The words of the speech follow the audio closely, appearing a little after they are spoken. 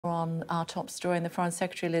on our top story. And the Foreign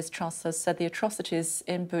Secretary Liz Truss has said the atrocities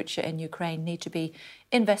in Bucha in Ukraine need to be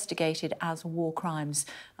investigated as war crimes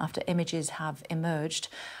after images have emerged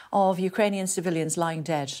of Ukrainian civilians lying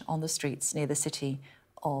dead on the streets near the city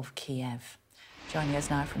of Kiev. Joining us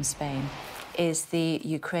now from Spain is the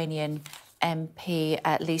Ukrainian MP,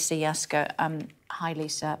 Yelyzaveta Yasko. Hi,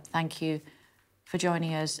 Lisa. Thank you for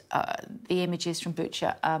joining us. The images from Bucha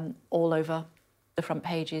all over the front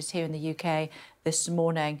pages here in the UK this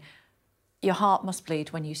morning. Your heart must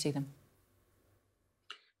bleed when you see them.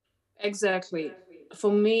 Exactly.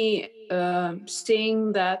 For me,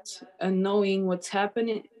 seeing that and knowing what's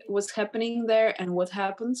happening there and what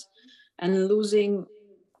happens, and losing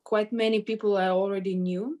quite many people I already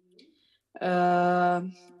knew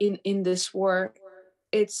in this war,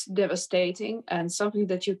 it's devastating and something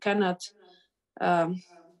that you cannot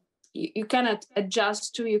you cannot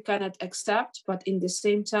adjust to, you cannot accept, but in the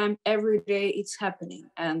same time, every day it's happening.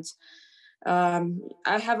 And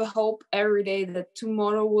I have a hope every day that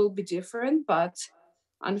tomorrow will be different, but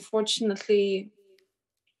unfortunately,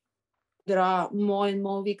 there are more and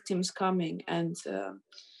more victims coming. And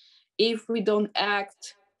if we don't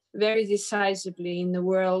act very decisively in the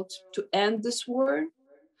world to end this war,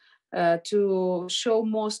 to show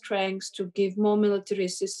more strength, to give more military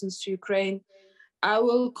assistance to Ukraine, I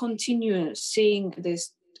will continue seeing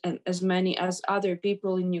this, and as many as other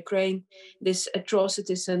people in Ukraine, these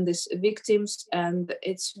atrocities and these victims, and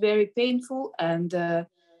it's very painful, and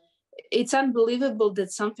it's unbelievable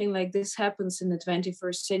that something like this happens in the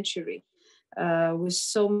 21st century with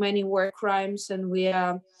so many war crimes. And we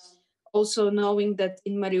are also knowing that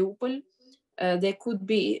in Mariupol, there could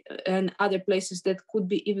be, and other places that could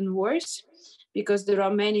be even worse, because there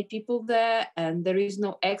are many people there and there is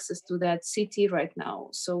no access to that city right now.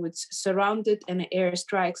 So it's surrounded and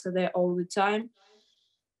airstrikes are there all the time.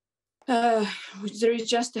 There is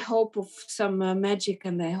just a hope of some magic,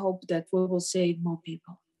 and I hope that we will save more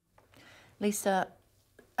people. Lisa,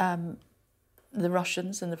 the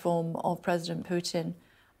Russians, in the form of President Putin,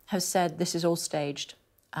 have said this is all staged,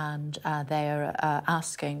 and they are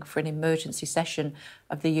asking for an emergency session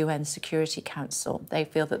of the UN Security Council. They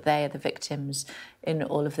feel that they are the victims in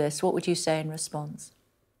all of this. What would you say in response?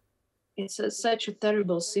 It's such a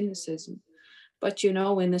terrible cynicism. But, you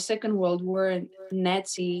know, in the Second World War,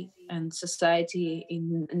 Nazi and society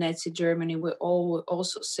in Nazi Germany were all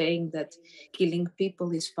also saying that killing people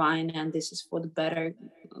is fine and this is for the better,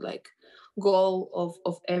 like, goal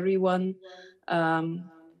of everyone.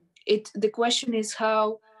 The question is,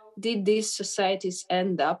 how did these societies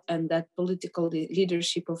end up, and that political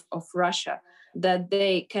leadership of Russia, that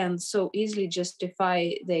they can so easily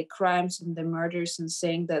justify their crimes and their murders and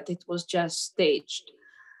saying that it was just staged?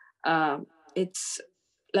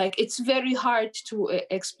 It's very hard to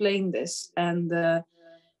explain this. And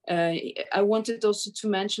I wanted also to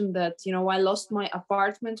mention that, you know, I lost my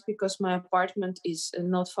apartment because my apartment is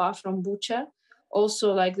not far from Bucha.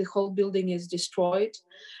 Also, like, the whole building is destroyed.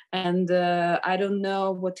 And I don't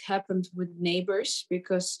know what happened with neighbours,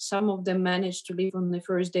 because some of them managed to leave on the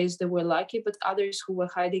first days, they were lucky, but others who were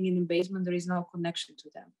hiding in the basement, there is no connection to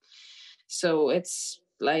them. So it's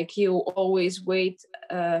like you always wait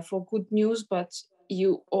for good news, but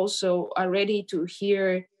you also are ready to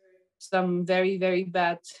hear some very, very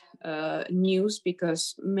bad news,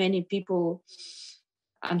 because many people,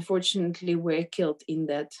 unfortunately, were killed in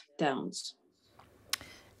that towns.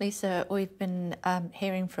 Lisa, we've been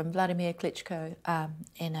hearing from Vladimir Klitschko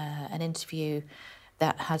in an interview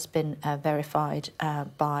that has been verified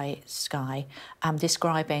by Sky,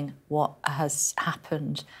 describing what has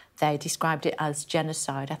happened. They described it as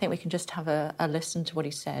genocide. I think we can just have a listen to what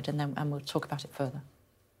he said, and we'll talk about it further.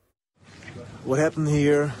 What happened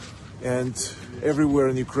here and everywhere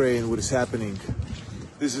in Ukraine, what is happening,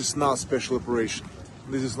 this is not special operation.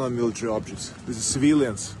 This is not military objects. This is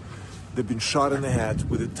civilians. They've been shot in the head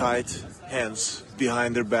with the tied hands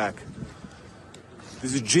behind their back.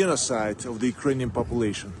 This is genocide of the Ukrainian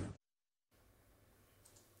population.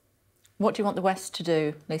 What do you want the West to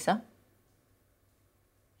do, Lisa?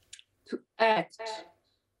 To act,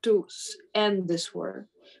 to end this war.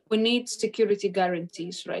 We need security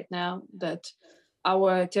guarantees right now that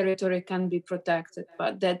our territory can be protected,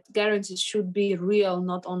 but that guarantees should be real,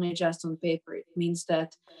 not only just on paper. It means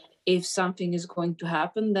that if something is going to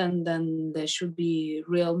happen, then there should be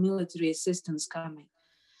real military assistance coming.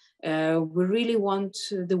 We really want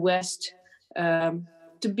the West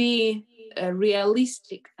to be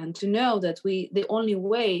realistic and to know that the only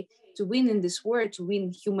way to win in this war, to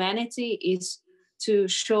win humanity, is to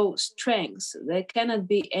show strength. There cannot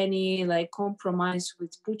be any compromise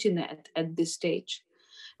with Putin at this stage.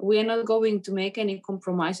 We are not going to make any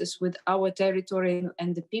compromises with our territory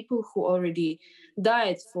and the people who already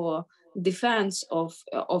died for defense of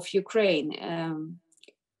Ukraine.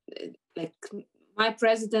 Like my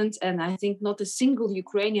president, and I think not a single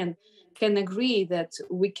Ukrainian can agree that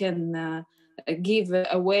we can give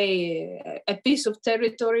away a piece of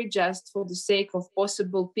territory just for the sake of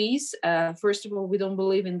possible peace. First of all, we don't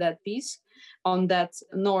believe in that peace, on that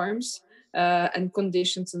norms and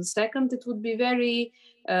conditions. And second, it would be very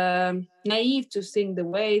naive to think the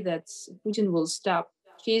way that Putin will stop.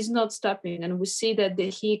 He is not stopping, and we see that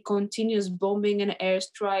he continues bombing and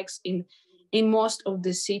airstrikes in most of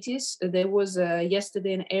the cities. There was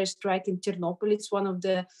yesterday an airstrike in Ternopil. It's one of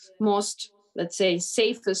the most, let's say,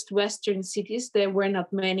 safest Western cities. There were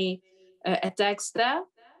not many attacks there.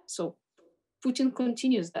 So Putin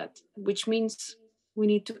continues that, which means we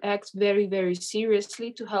need to act very, very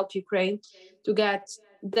seriously to help Ukraine to get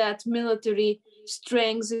that military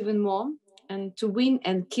strength even more and to win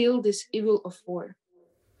and kill this evil of war.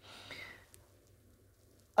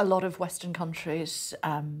 A lot of Western countries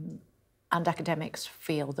and academics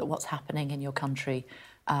feel that what's happening in your country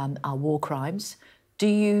are war crimes. Do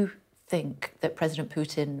you think that President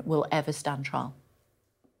Putin will ever stand trial?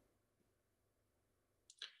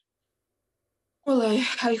 Well,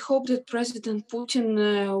 I hope that President Putin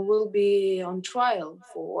will be on trial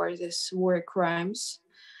for these war crimes.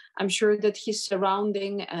 I'm sure that his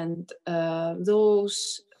surrounding and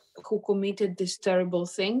those who committed these terrible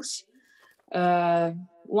things,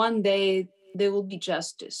 one day there will be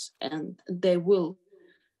justice and they will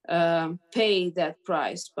pay that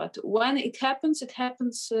price. But when it happens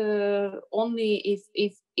only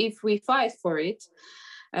if we fight for it.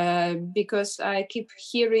 Because I keep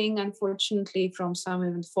hearing, unfortunately, from some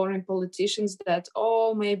even foreign politicians that,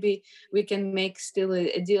 oh, maybe we can make still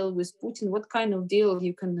a deal with Putin. What kind of deal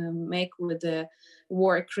you can make with a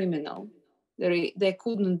war criminal? There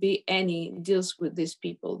couldn't be any deals with these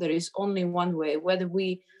people. There is only one way, whether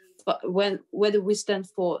we stand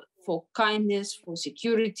for kindness, for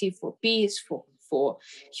security, for peace, for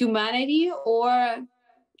humanity, or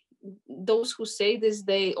those who say this,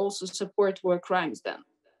 they also support war crimes then.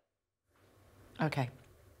 Okay.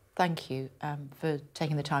 Thank you for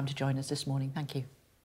taking the time to join us this morning. Thank you.